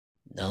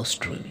Now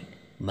streaming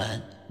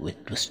Man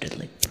with Twisted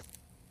Lip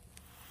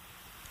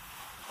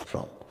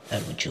from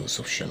Adventures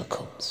of Sherlock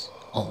Holmes,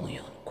 only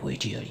on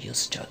Quadia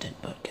Started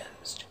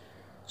Podcast.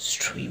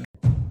 Stream.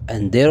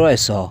 And there I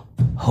saw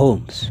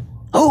Holmes.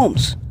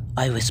 Holmes!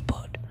 I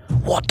whispered.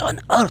 What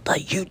on earth are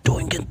you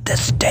doing in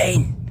this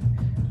den?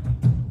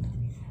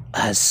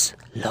 As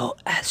low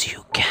as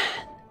you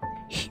can,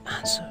 he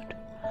answered.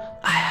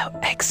 I have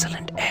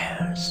excellent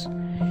airs.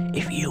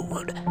 If you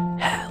would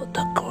have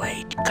the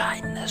great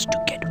kindness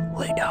to get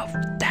rid of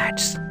that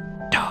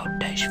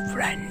stoutish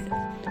friend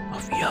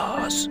of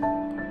yours,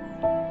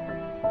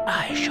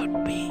 I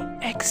should be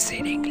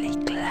exceedingly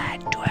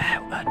glad to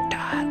have a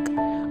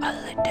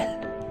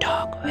little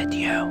talk with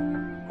you.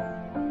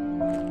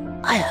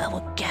 I have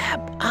a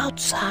cab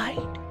outside.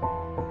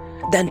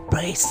 Then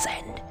pray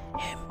send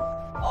him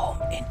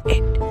home in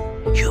it.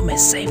 You may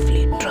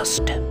safely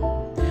trust him,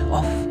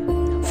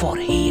 for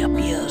he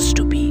appears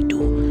to be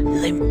too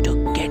limp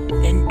to get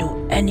into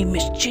any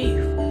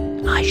mischief.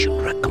 I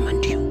should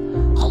recommend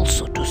you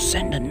also to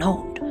send a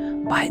note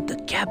by the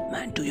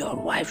cabman to your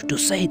wife to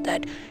say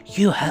that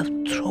you have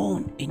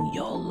thrown in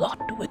your lot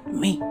with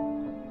me.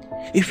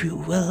 If you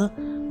will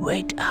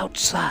wait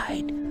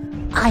outside,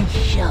 I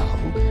shall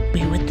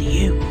be with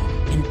you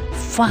in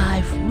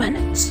 5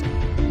 minutes.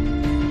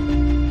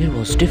 It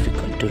was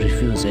difficult to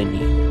refuse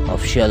any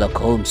of Sherlock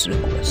Holmes'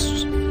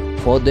 requests,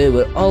 for they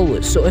were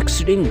always so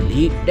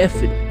exceedingly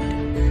definite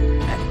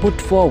and put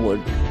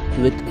forward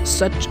with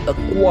such a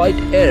quiet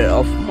air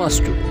of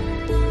mastery.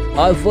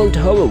 I felt,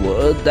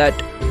 however, that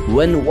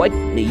when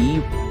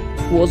Whitney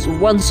was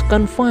once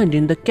confined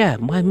in the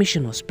cab, my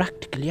mission was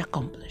practically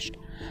accomplished,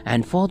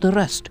 and for the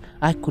rest,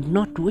 I could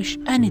not wish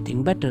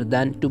anything better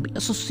than to be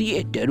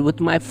associated with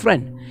my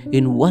friend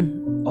in one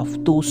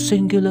of those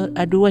singular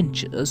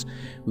adventures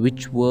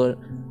which were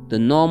the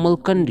normal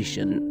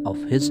condition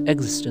of his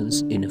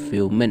existence in a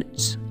few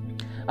minutes.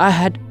 I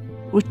had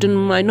written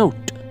my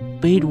note,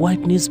 paid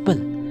Whitney's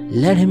bill,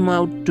 led him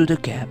out to the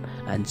cab,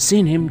 and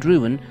seen him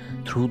driven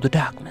through the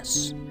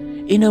darkness.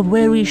 In a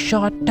very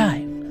short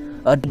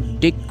time, a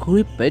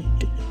decrepit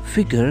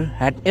figure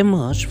had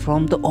emerged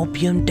from the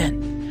opium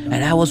den,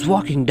 and I was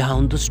walking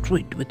down the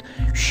street with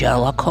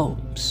Sherlock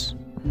Holmes.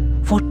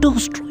 For 2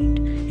 Street,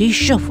 he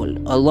shuffled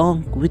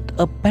along with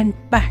a bent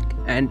back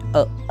and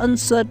an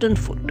uncertain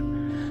foot.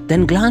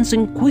 Then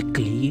glancing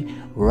quickly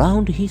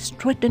round, he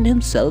straightened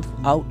himself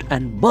out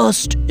and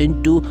burst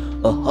into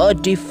a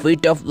hearty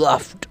fit of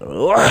laughter.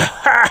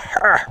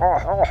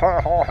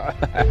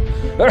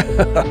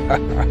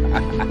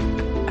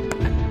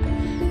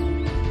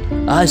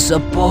 I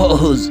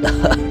suppose,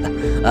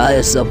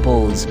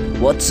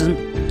 Watson,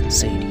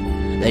 said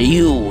he, that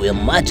you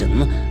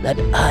imagine that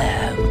I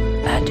have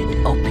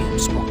added opium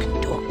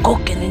smoking to a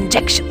cocaine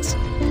injections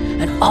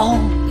and all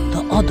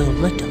the other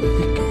little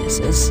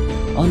weaknesses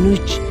on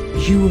which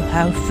you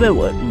have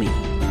favored me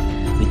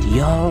with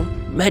your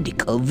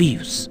medical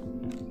views.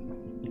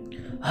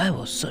 I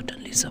was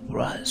certainly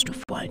surprised to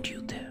find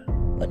you there,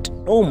 but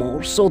no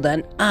more so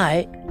than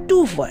I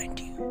do find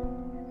you.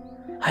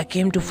 I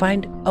came to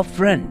find a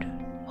friend,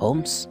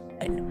 Holmes,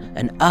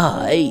 and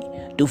I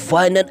to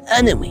find an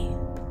enemy.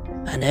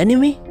 An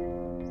enemy?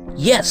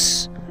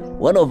 Yes,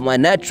 one of my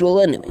natural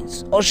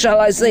enemies, or shall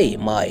I say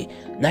my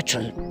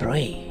natural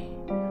prey.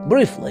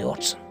 Briefly,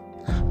 Watson,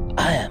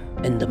 I am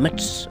in the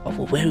midst of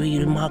a very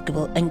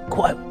remarkable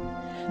inquiry,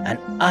 and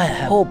I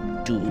hope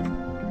to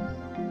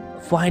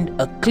find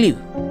a clue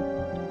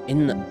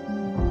in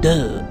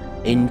the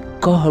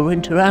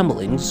incoherent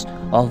ramblings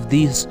of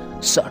these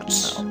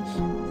sorts.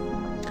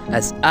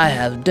 As I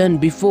have done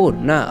before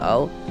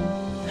now,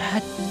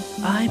 had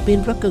I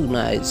been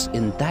recognized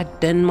in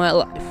that den, my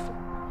life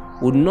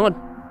would not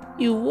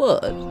be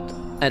worth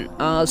an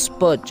hour's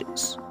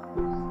purchase,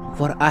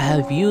 for I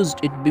have used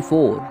it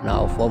before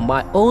now for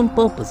my own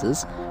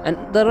purposes, and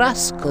the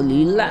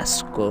rascally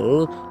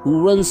lascar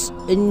who runs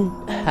in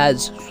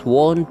has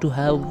sworn to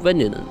have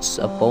vengeance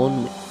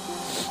upon me.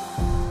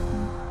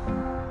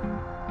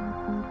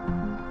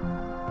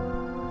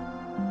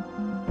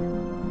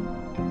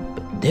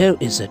 There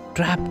is a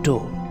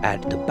trapdoor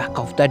at the back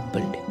of that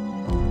building,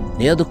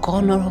 near the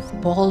corner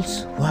of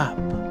Paul's Wharf,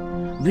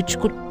 which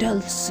could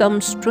tell some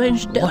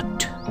strange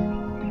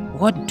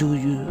What do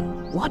you...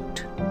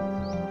 What?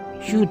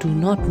 You do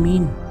not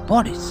mean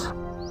bodies?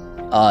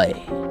 Aye,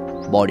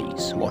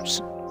 bodies,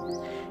 Watson.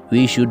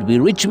 We should be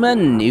rich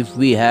men if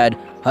we had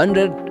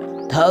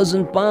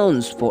 100,000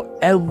 pounds for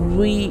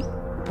every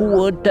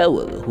poor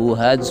devil who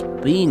has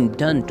been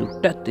done to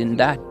death in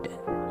that den.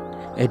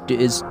 It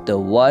is the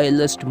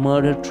vilest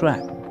murder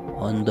trap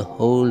on the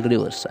whole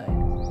riverside,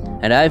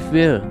 and I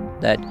fear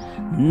that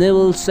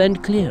Neville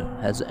St. Clair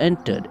has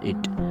entered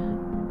it,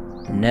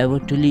 never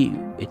to leave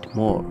it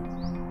more.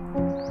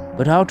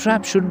 But our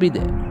trap should be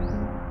there.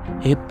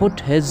 He put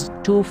his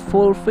 2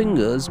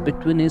 forefingers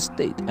between his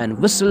teeth and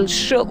whistled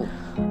shrill,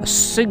 a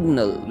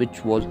signal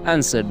which was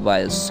answered by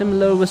a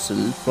similar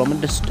whistle from a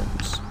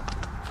distance,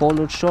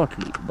 followed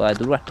shortly by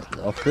the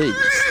rattle of wheels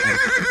and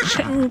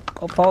chink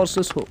of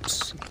horses'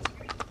 hoofs.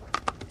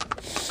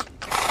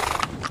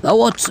 "Now,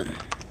 Watson,"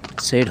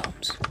 said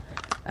Holmes,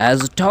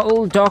 as a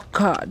tall dark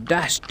car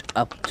dashed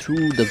up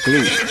through the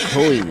gloom,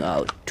 throwing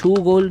out two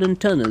golden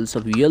tunnels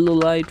of yellow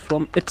light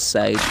from its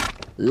side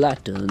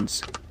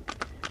lanterns.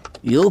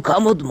 "You'll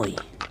come with me,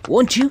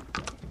 won't you?"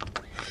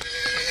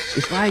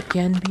 "If I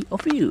can be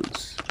of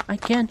use, I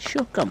can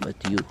sure come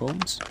with you,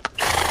 Holmes."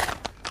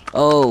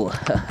 "Oh,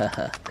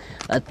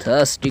 a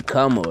thirsty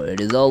comrade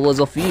is always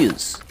of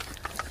use,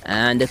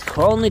 and a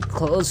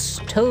chronicler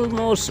still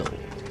more so.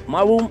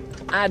 My room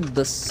at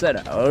the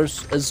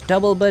Cedars is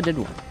double-bedded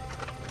one."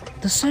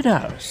 "The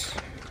Cedars?"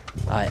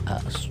 I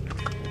asked.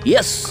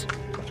 "Yes,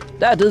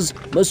 that is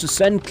Mr.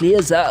 St.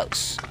 Clair's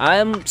house. I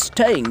am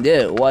staying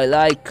there while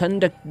I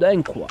conduct the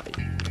inquiry."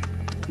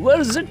 "Where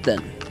is it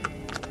then,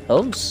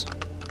 Holmes?"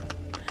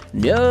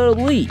 "Near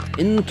Lee,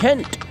 in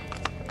Kent.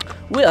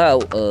 We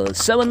have a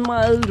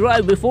 7-mile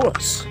drive before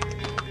us,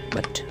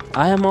 but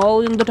I am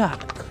all in the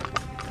dark."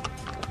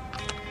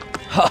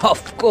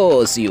 "Of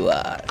course you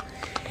are.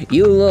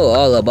 You'll know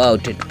all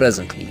about it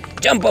presently.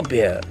 Jump up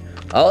here."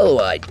 "All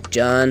right,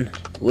 John.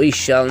 We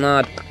shall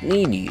not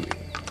need you.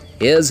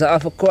 Here's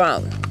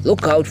half-a-crown.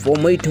 Look out for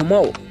me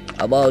tomorrow.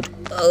 About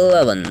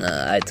 11,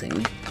 I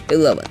think.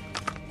 11.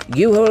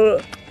 Give her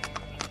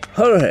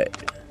her head.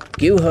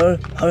 Give her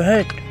her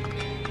head.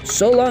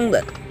 So long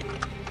then."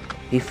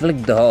 He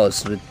flicked the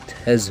horse with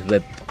his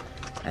whip,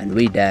 and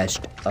we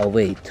dashed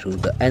away through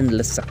the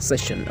endless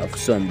succession of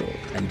somber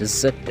and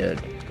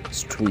deserted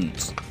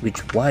streets, which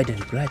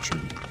widened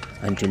gradually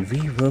until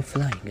we were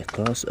flying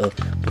across a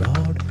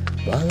broad,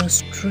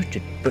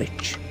 balustrated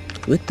bridge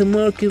with the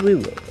murky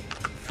river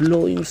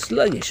flowing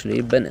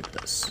sluggishly beneath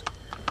us.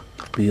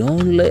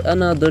 Beyond lay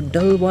another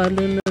dull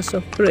wilderness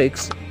of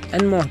bricks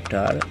and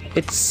mortar,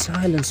 its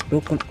silence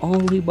broken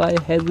only by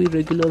a heavy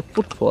regular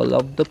footfall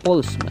of the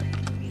policeman,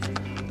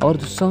 or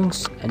the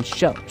songs and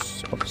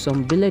shouts of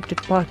some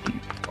belated party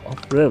of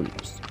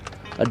revelers.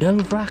 A dull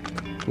wrack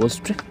was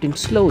drifting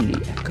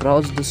slowly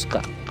across the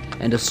sky,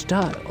 and a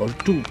star or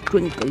two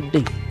twinkled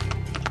dim.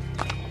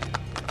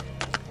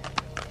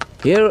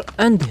 Here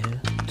and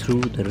there,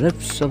 through the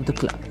rifts of the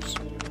clouds,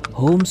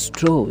 Holmes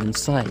drove in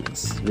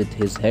silence with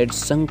his head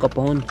sunk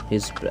upon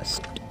his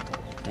breast,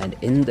 and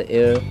in the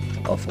air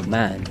of a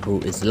man who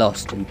is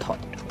lost in thought,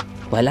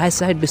 while I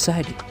sat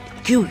beside him,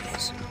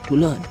 curious to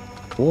learn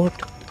what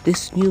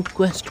this new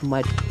quest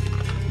might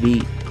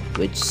be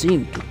which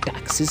seemed to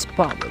tax his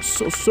powers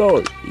so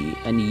sorely,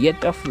 and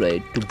yet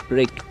afraid to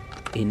break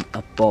in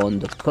upon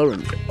the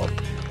current of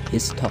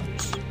his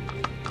thoughts.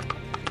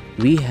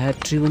 We had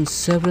driven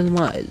several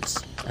miles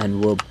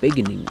and were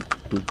beginning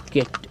to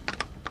get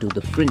to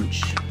the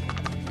fringe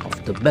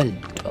of the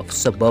belt of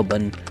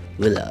suburban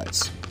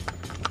villas,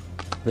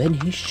 when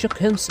he shook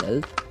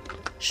himself,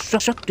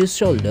 shrugged his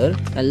shoulder,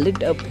 and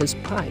lit up his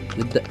pipe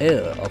with the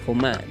air of a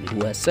man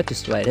who has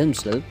satisfied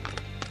himself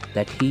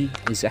that he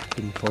is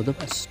acting for the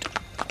best.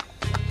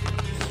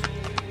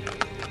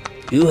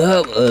 "You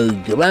have a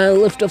grand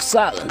gift of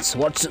silence,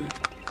 Watson,"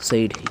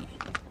 said he.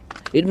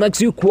 "It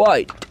makes you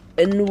quite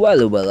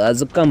invaluable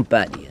as a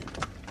companion.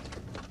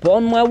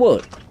 Upon my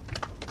word,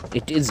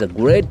 it is a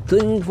great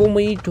thing for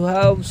me to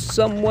have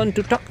someone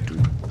to talk to,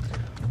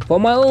 for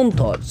my own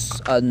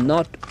thoughts are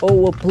not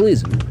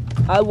over-pleasant.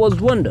 I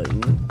was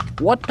wondering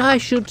what I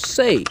should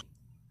say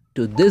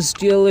to this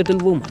dear little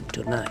woman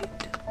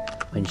tonight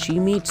when she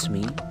meets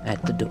me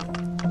at the door."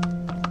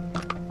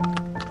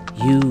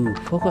 "You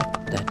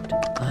forgot that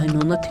I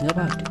know nothing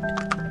about it,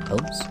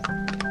 Holmes.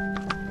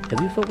 Have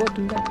you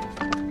forgotten that?"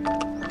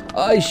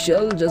 "I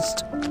shall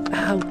just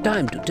have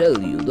time to tell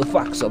you the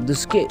facts of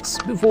this case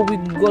before we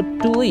got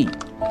to leave.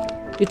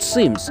 It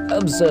seems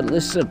absurdly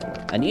simple,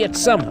 and yet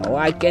somehow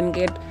I can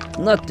get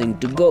nothing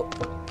to go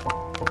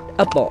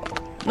upon.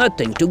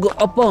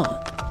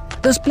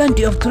 There's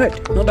plenty of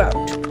thread, no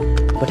doubt,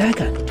 but I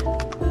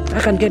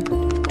can't get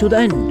to the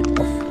end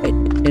of it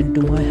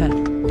into my head.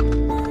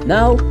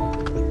 Now,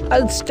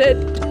 I'll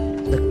state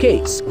the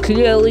case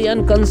clearly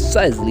and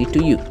concisely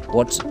to you,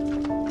 Watson,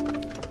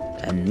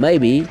 and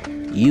maybe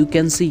you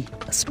can see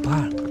a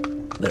spark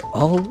where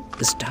all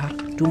is dark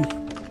to me."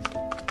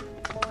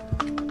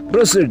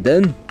 "Proceed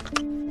then,"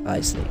 I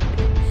said.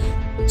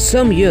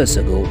 "Some years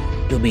ago,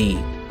 to be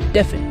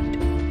definite,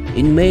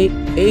 in May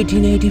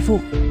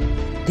 1884,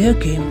 there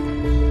came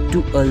to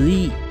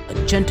Lee a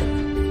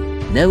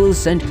gentleman, Neville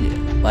St. Clair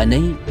by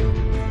name,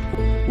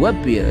 who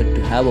appeared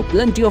to have a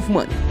plenty of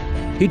money.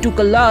 He took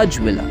a large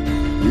villa,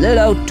 let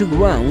out to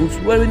grounds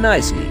very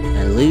nicely,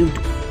 and lived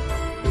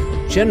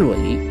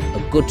generally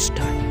a good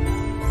style.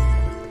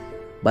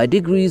 By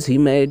degrees he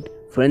made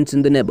friends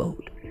in the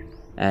neighborhood,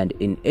 and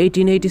in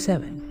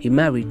 1887 he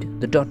married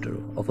the daughter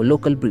of a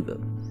local brewer,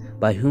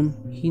 by whom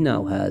he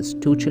now has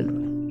 2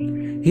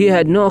 children. He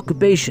had no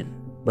occupation,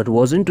 but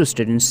was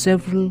interested in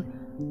several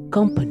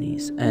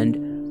companies, and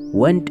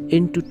went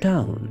into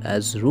town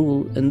as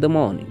rule in the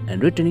morning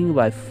and returning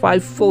by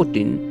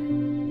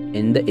 5:14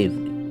 in the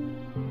evening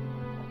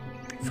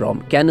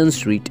from Cannon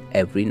Street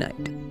every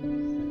night.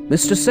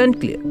 Mr. St.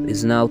 Clair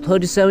is now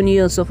 37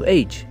 years of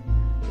age,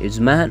 is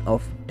a man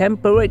of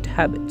temperate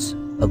habits,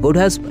 a good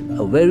husband,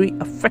 a very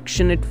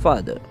affectionate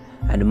father,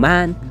 and a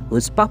man who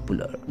is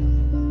popular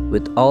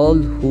with all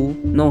who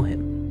know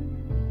him.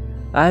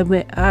 I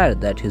may add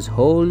that his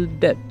whole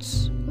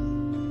debts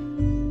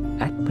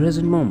at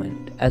present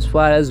moment, as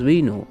far as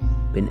we know,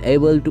 been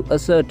able to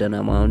ascertain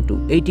amount to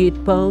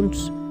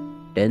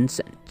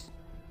 £88.10,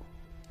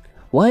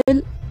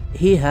 while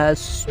he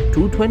has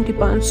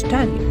 £220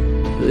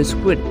 standing to his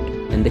credit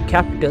in the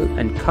capital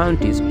and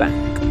county's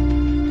bank.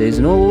 There is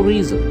no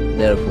reason,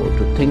 therefore,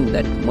 to think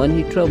that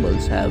money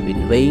troubles have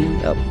been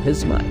weighing up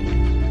his mind.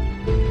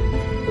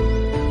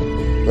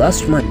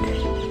 Last Monday,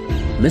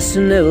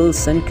 Mr. Neville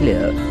St.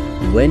 Clair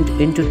went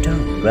into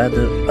town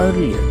rather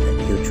earlier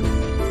than usual,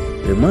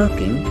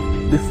 remarking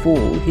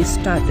before he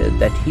started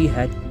that he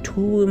had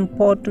 2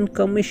 important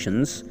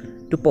commissions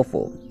to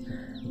perform,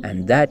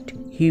 and that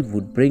he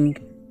would bring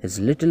his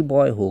little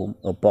boy home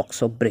a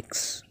box of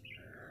bricks.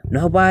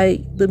 Now,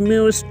 by the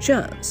merest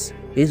chance,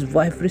 his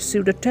wife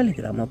received a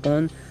telegram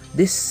upon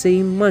this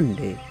same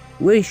Monday,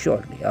 very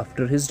shortly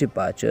after his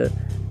departure,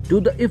 to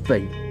the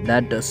effect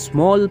that a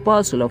small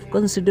parcel of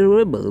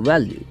considerable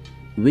value,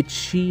 which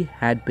she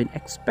had been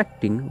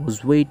expecting,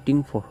 was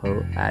waiting for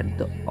her at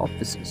the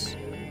offices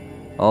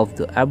of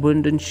the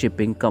Abundant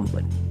Shipping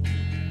Company.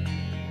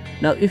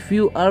 Now, if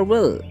you are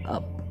well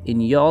up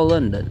in your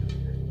London,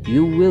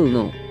 you will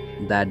know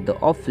that the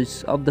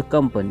office of the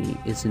company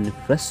is in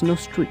Fresno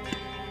Street,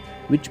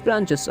 which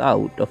branches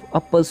out of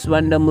Upper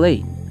Swandam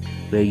Lane,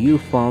 where you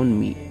found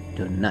me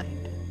tonight.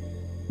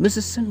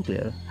 Mrs. St.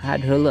 Clair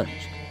had her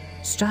lunch,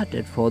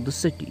 started for the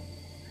city,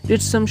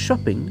 did some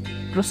shopping,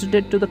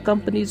 proceeded to the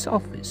company's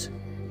office,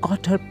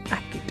 got her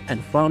packet,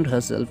 and found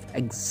herself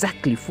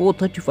exactly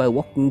 4:35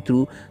 walking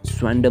through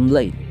Swandam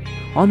Lane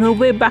on her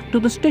way back to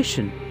the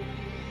station.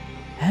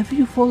 Have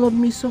you followed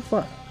me so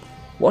far,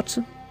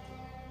 Watson?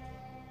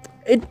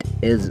 It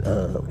is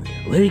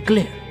very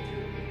clear,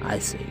 I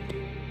said.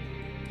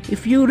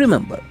 If you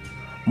remember,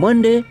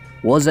 Monday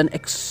was an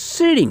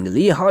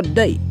exceedingly hot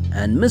day,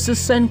 and Mrs.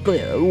 St.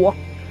 Clair walked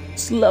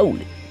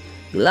slowly,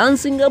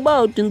 glancing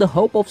about in the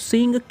hope of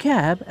seeing a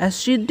cab, as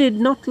she did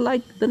not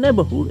like the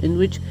neighborhood in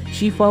which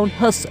she found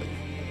herself.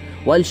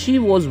 While she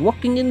was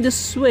walking in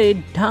this way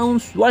down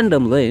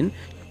Swandam Lane,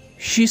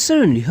 she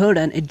suddenly heard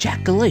an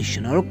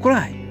ejaculation or a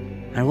cry,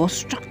 and was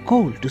struck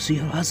cold to see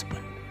her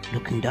husband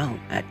looking down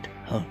at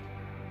her,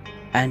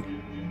 and,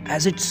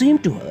 as it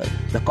seemed to her,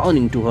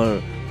 beckoning to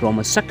her from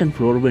a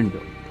second-floor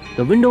window.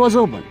 The window was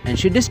open, and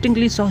she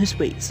distinctly saw his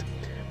face,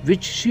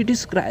 which she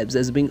describes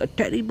as being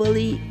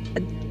terribly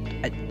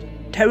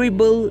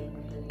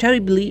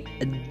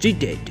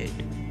agitated.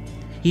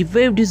 He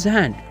waved his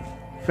hand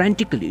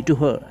frantically to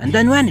her, and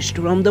then vanished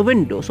from the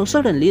window so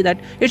suddenly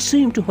that it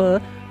seemed to her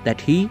that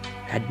he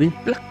had been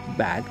plucked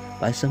back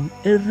by some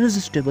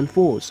irresistible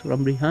force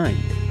from behind.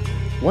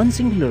 One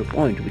singular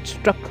point which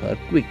struck her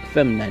quick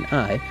feminine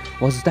eye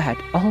was that,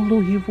 although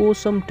he wore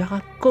some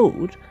dark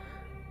coat,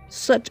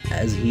 such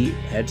as he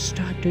had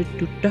started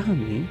to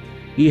term him,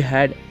 he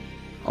had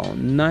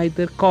on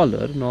neither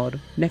collar nor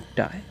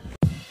necktie.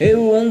 Hey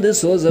everyone,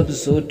 this was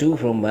episode 2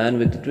 from Man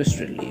with the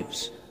Twisted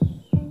Leaves.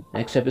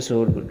 Next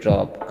episode will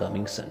drop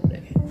coming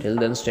Sunday. Till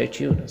then, stay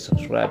tuned and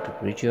subscribe to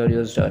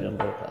PreachyAudios.com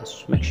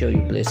podcast. Make sure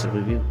you place a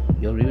review.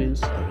 Your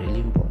reviews are really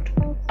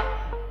important.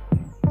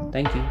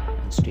 Thank you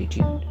and stay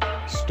tuned.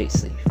 Stay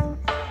safe.